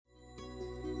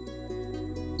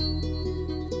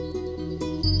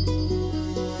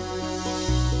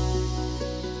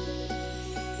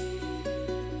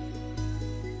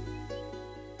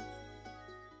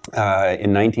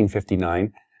In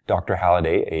 1959, Dr.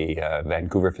 Halliday, a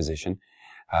Vancouver physician,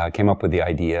 came up with the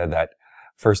idea that,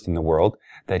 first in the world,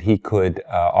 that he could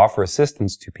offer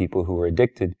assistance to people who were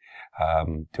addicted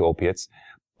to opiates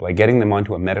by getting them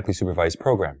onto a medically supervised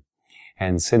program.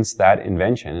 And since that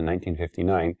invention in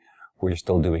 1959, we're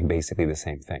still doing basically the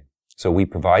same thing. So we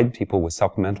provide people with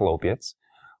supplemental opiates.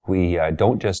 We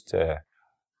don't just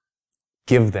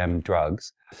give them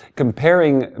drugs.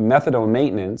 Comparing methadone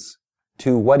maintenance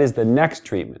to what is the next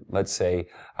treatment, let's say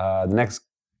the next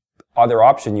other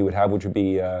option you would have, which would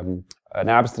be an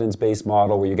abstinence-based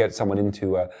model where you get someone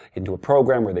into a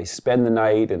program where they spend the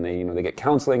night and they get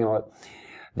counseling and all that.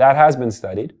 That has been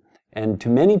studied, and to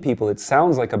many people it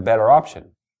sounds like a better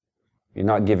option. You're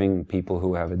not giving people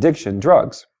who have addiction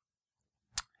drugs.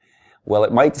 Well,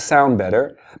 it might sound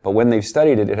better, but when they've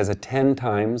studied it, it has a 10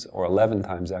 times, or 11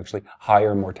 times actually,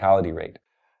 higher mortality rate.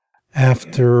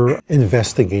 After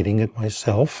investigating it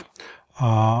myself,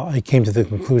 I came to the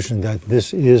conclusion that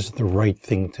this is the right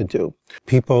thing to do.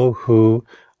 People who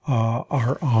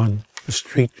are on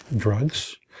street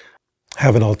drugs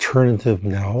have an alternative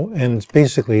now, and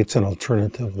basically it's an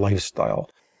alternative lifestyle.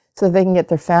 So they can get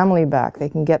their family back, they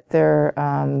can get their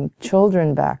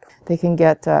children back, they can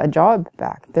get a job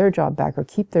back, their job back, or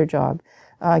keep their job,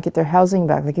 get their housing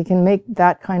back. Like, it can make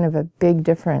that kind of a big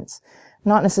difference.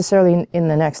 Not necessarily in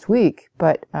the next week,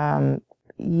 but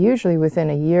usually within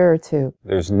a year or two.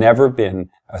 There's never been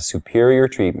a superior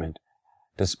treatment,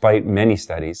 despite many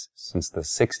studies since the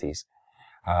 60s.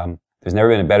 There's never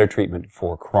been a better treatment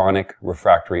for chronic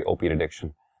refractory opiate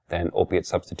addiction than opiate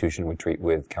substitution would treat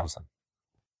with counseling.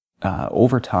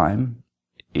 Over time,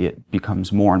 it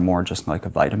becomes more and more just like a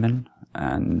vitamin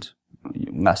and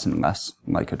less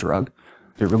like a drug.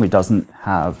 It really doesn't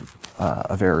have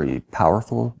a very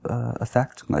powerful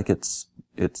effect. Like, it's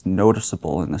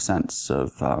noticeable in the sense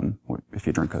of if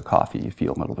you drink a coffee, you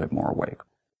feel a little bit more awake.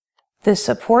 The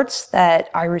supports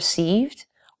that I received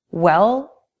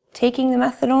while taking the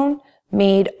methadone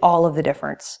made all of the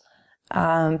difference.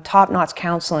 Top-notch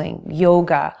counseling,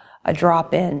 yoga, a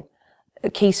drop-in,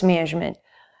 case management,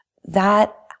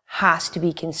 that has to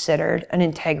be considered an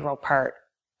integral part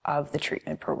of the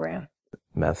treatment program.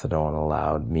 Methadone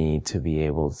allowed me to be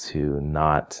able to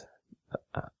not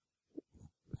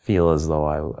feel as though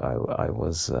I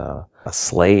was a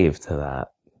slave to that.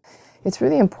 It's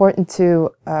really important to,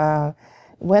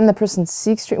 when the person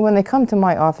seeks treatment, when they come to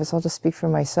my office, I'll just speak for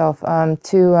myself,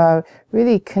 to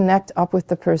really connect up with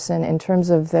the person in terms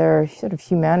of their sort of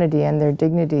humanity and their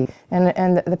dignity.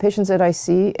 And the patients that I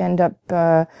see end up,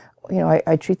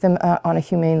 I treat them on a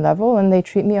humane level, and they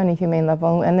treat me on a humane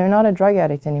level, and they're not a drug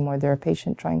addict anymore. They're a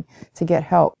patient trying to get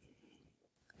help.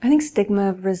 I think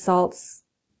stigma results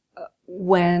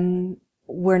when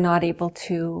we're not able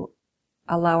to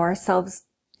allow ourselves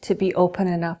to be open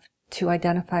enough to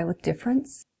identify with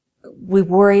difference. We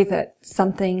worry that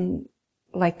something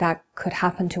like that could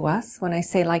happen to us. When I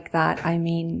say like that, I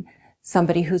mean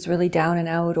somebody who's really down and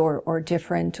out or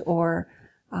different or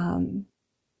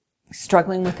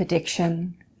struggling with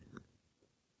addiction.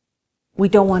 We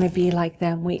don't want to be like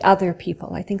them. We other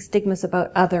people. I think stigma's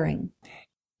about othering.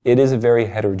 It is a very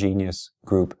heterogeneous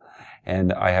group,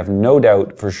 and I have no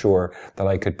doubt for sure that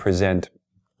I could present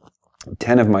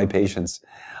 10 of my patients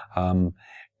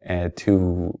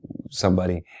to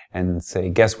somebody and say,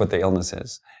 guess what the illness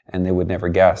is? And they would never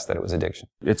guess that it was addiction.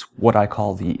 It's what I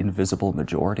call the invisible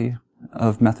majority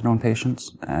of methadone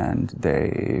patients, and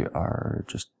they are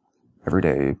just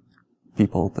everyday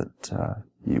people that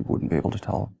you wouldn't be able to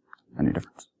tell any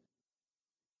difference.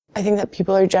 I think that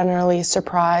people are generally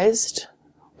surprised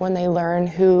when they learn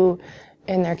who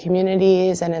in their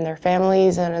communities and in their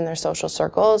families and in their social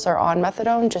circles are on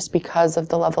methadone, just because of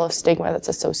the level of stigma that's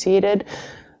associated.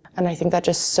 And I think that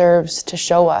just serves to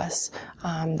show us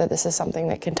that this is something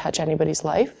that can touch anybody's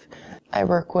life. I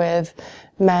work with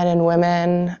men and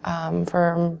women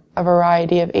from a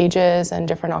variety of ages and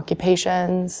different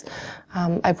occupations.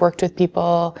 I've worked with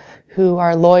people who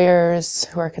are lawyers,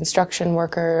 who are construction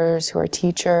workers, who are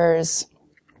teachers,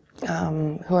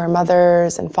 who are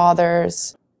mothers and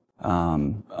fathers.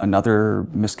 Another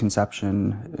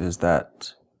misconception is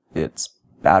that it's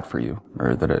bad for you,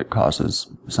 or that it causes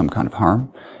some kind of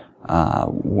harm,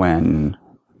 when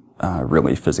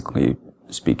really, physically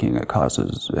speaking, it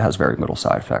has very little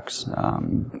side effects,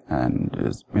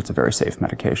 and it's a very safe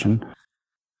medication.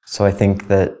 So I think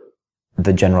that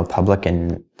the general public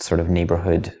and sort of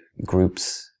neighborhood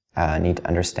groups need to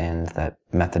understand that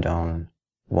methadone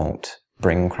won't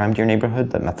bring crime to your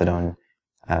neighborhood, that methadone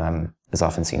is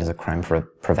often seen as a crime for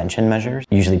prevention measures.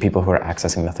 Usually people who are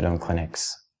accessing methadone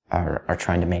clinics are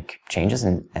trying to make changes,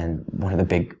 and one of the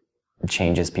big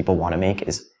changes people want to make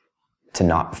is to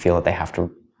not feel that they have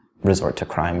to resort to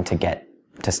crime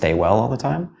to stay well all the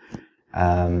time.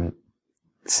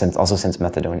 Since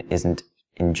methadone isn't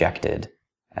injected,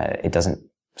 it doesn't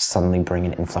suddenly bring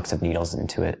an influx of needles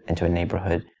into a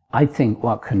neighborhood. I think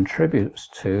what contributes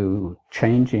to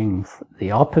changing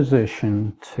the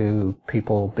opposition to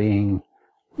people being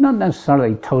not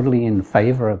necessarily totally in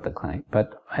favor of the clinic,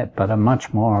 but a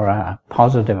much more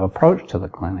positive approach to the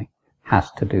clinic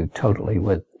has to do totally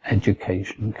with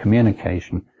education,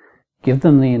 communication. Give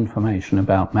them the information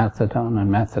about methadone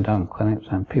and methadone clinics,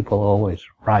 and people always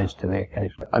rise to the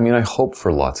occasion. I mean, I hope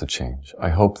for lots of change. I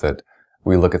hope that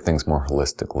we look at things more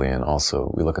holistically, and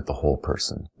also we look at the whole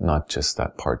person, not just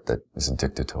that part that is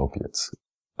addicted to opiates.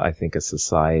 I think a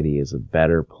society is a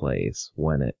better place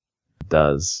when it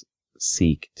does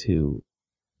seek to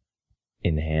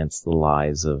enhance the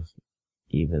lives of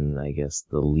even, I guess,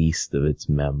 the least of its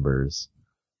members,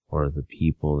 or the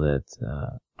people that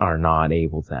are not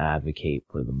able to advocate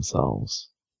for themselves.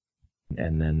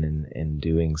 And then in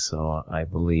doing so, I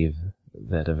believe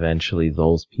that eventually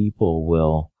those people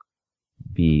will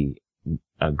be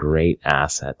a great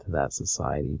asset to that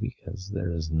society, because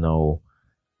there is no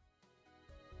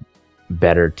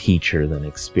better teacher than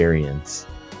experience.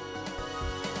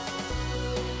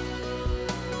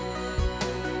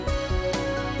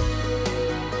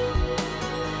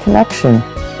 Connection.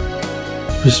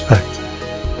 Respect.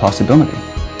 Possibility.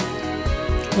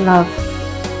 Love.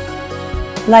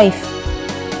 Life.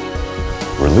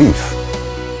 Relief.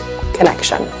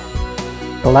 Connection.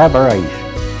 Collaboration.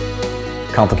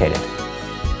 Complicated.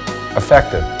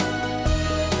 Effective.